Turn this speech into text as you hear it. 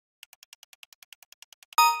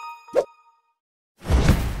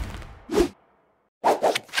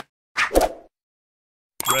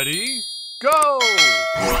Ready, go!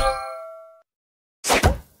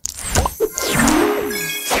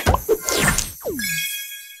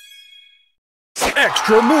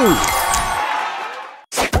 Extra move!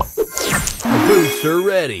 Booster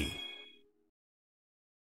ready!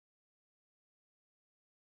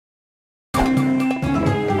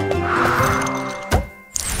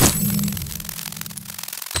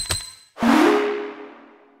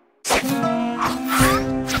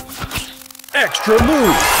 Extra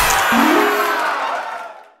move!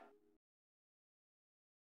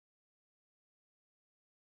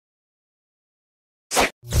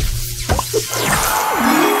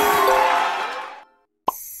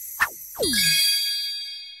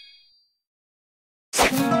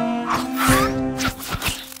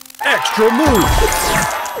 Extra move!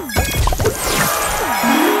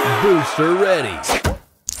 Booster ready!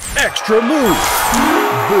 Extra move!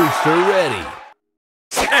 Booster ready!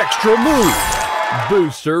 Extra move!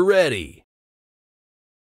 Booster ready!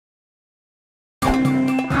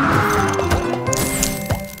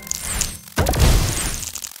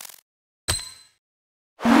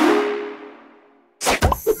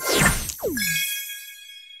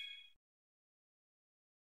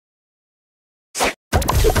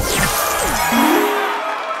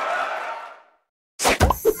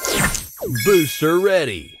 Booster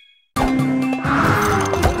ready!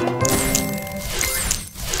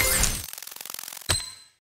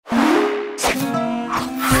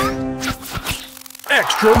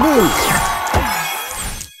 Extra move!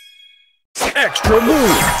 Extra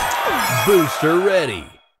move! Booster ready!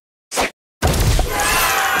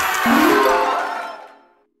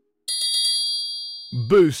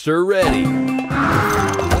 Booster ready!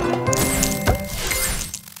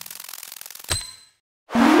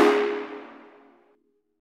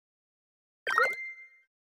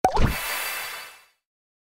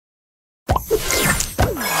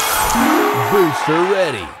 Booster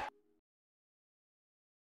ready!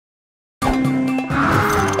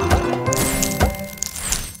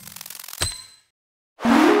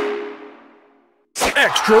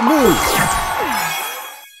 Extra move!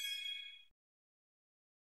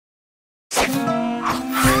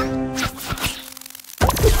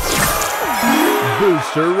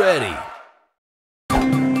 Booster ready!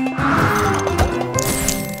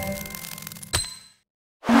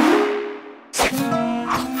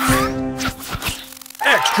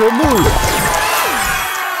 Extra move!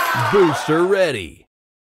 Booster ready!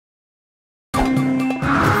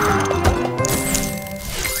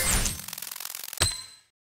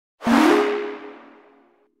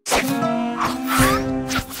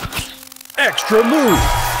 Extra move!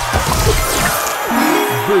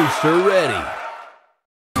 Booster ready!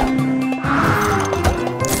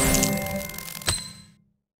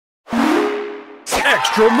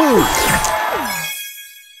 Extra move!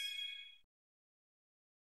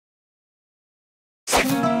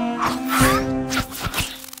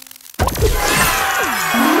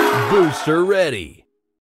 Booster ready!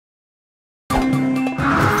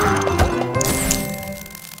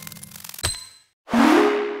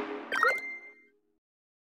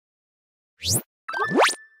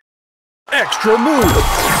 Extra move!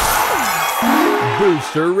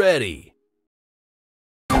 Booster ready!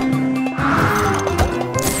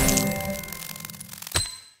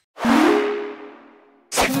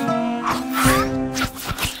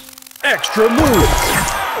 Extra move!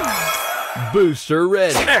 Booster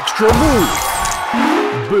ready! Extra move!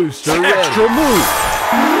 Booster ready! Extra move!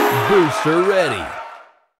 Booster ready!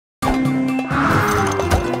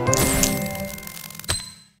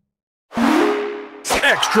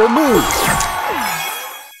 Extra move!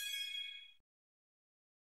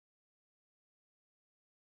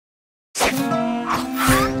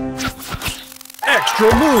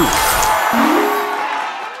 Extra move!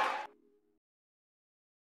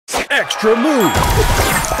 Extra move!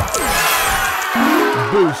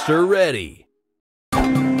 Booster ready!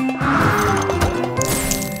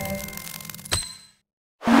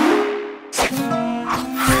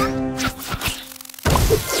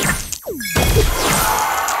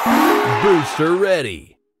 Booster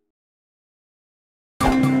ready!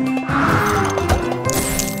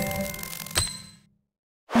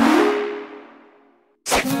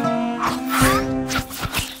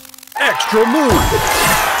 Extra move!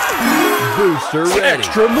 Booster ready!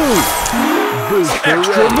 Extra move! Booster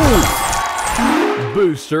Extra ready! Move!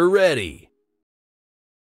 Booster ready!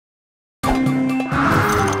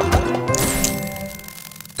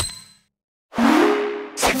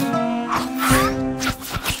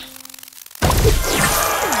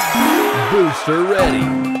 Booster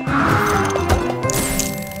ready!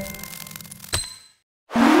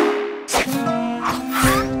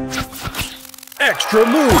 Extra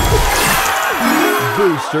move!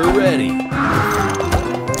 Booster ready!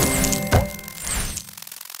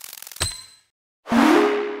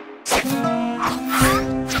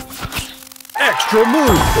 Extra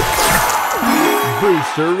move!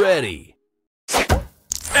 Booster ready!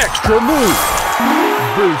 Extra move!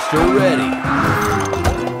 Booster ready!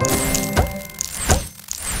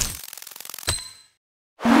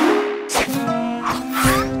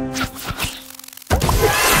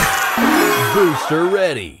 Booster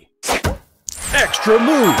ready! Extra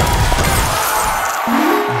move!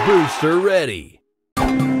 Booster ready!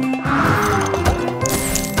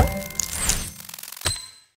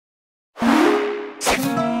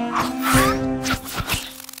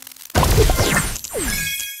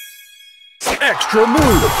 Extra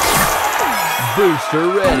move! Booster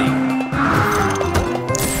ready!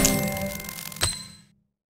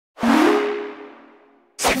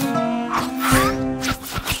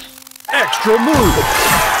 Extra move!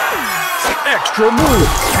 Extra move!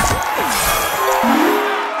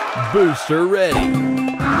 Booster ready!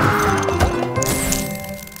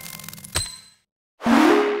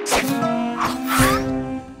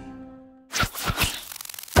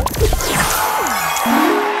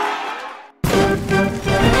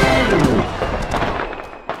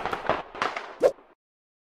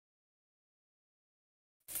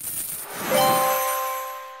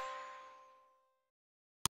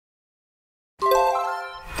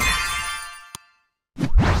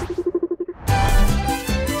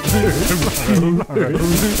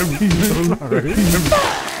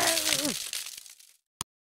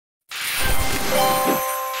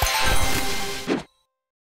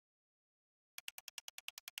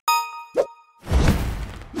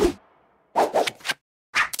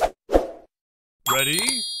 Ready?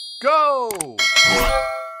 Go!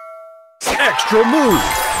 Extra move!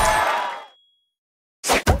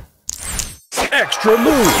 Extra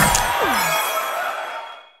move!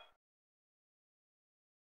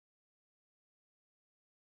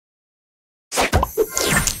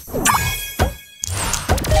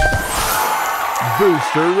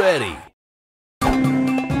 Booster ready!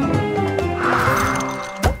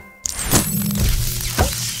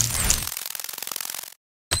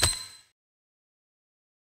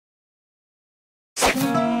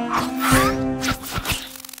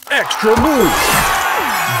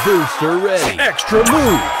 Extra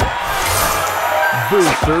move!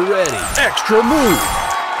 Booster ready! Extra move!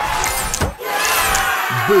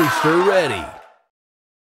 Booster ready!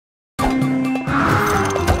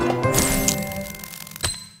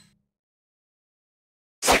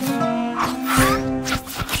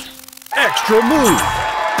 Extra move!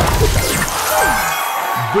 Booster ready! Extra move!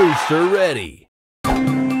 Booster ready!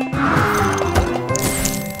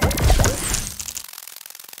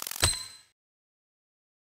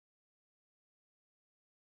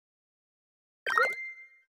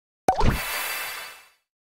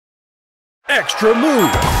 Extra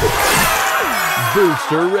move!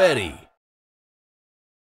 Booster ready!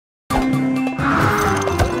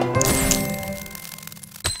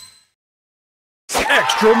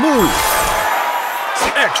 Extra move!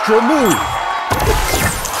 Extra move!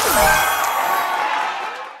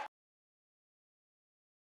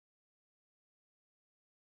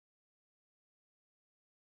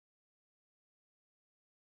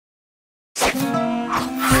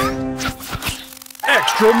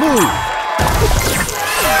 Extra move!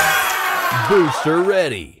 Booster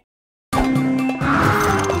ready!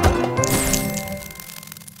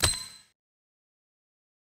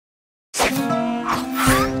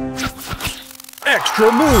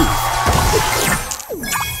 Extra move!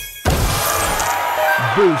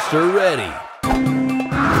 Booster ready!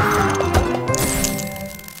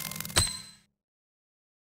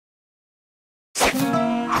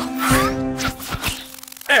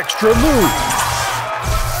 Extra move!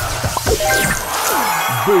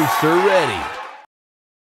 Booster ready!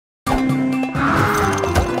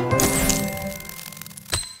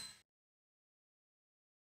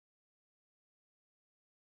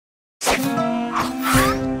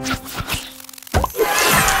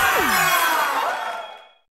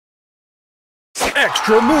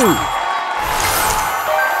 Extra move!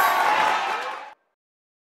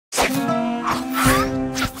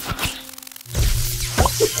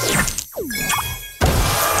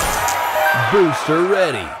 Booster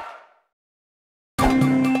ready!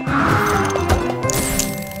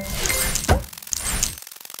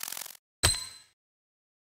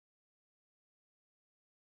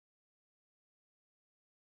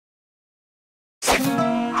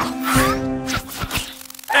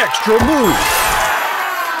 Extra move!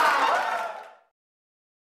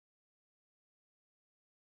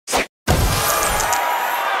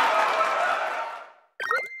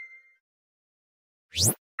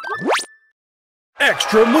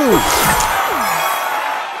 Extra move.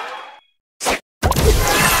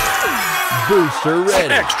 Booster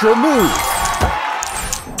ready. Extra move.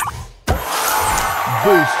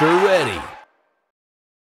 Booster ready.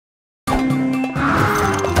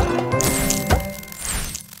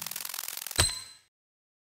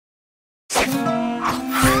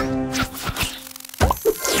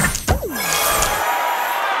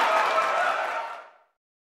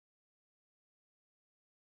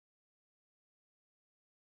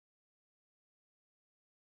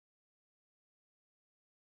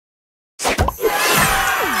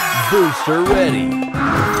 Booster ready.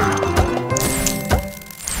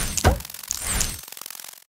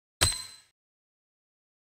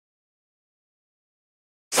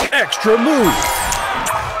 Extra move.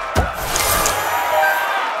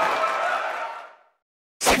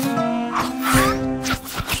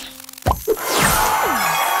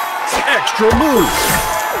 Extra move.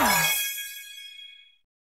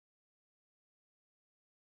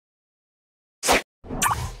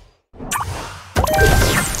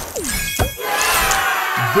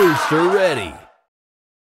 Booster ready.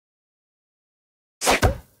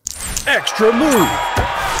 Extra move.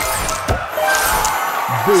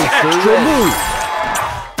 Booster ready.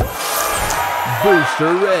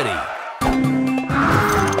 Booster ready.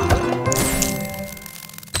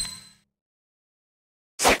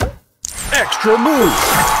 Extra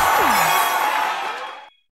move.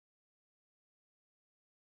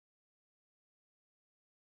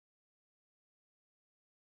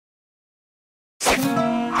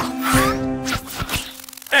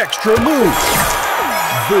 Extra move.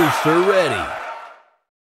 Booster ready.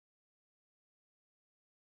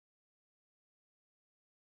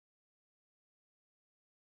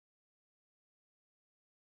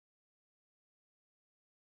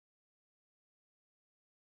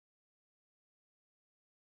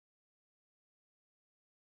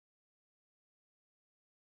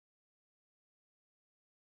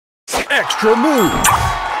 Extra move.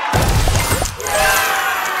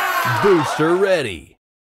 Booster ready.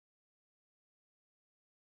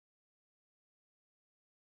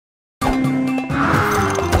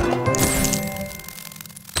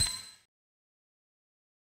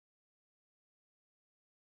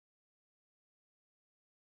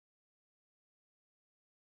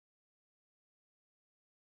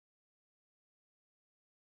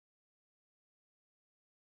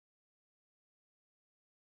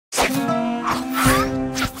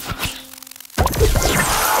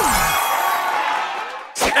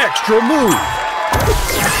 Extra move.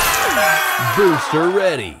 Booster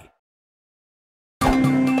ready.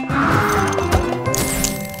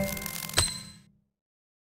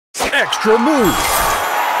 Extra move.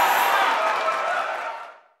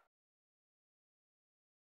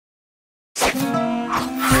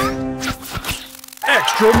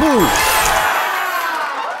 Extra move.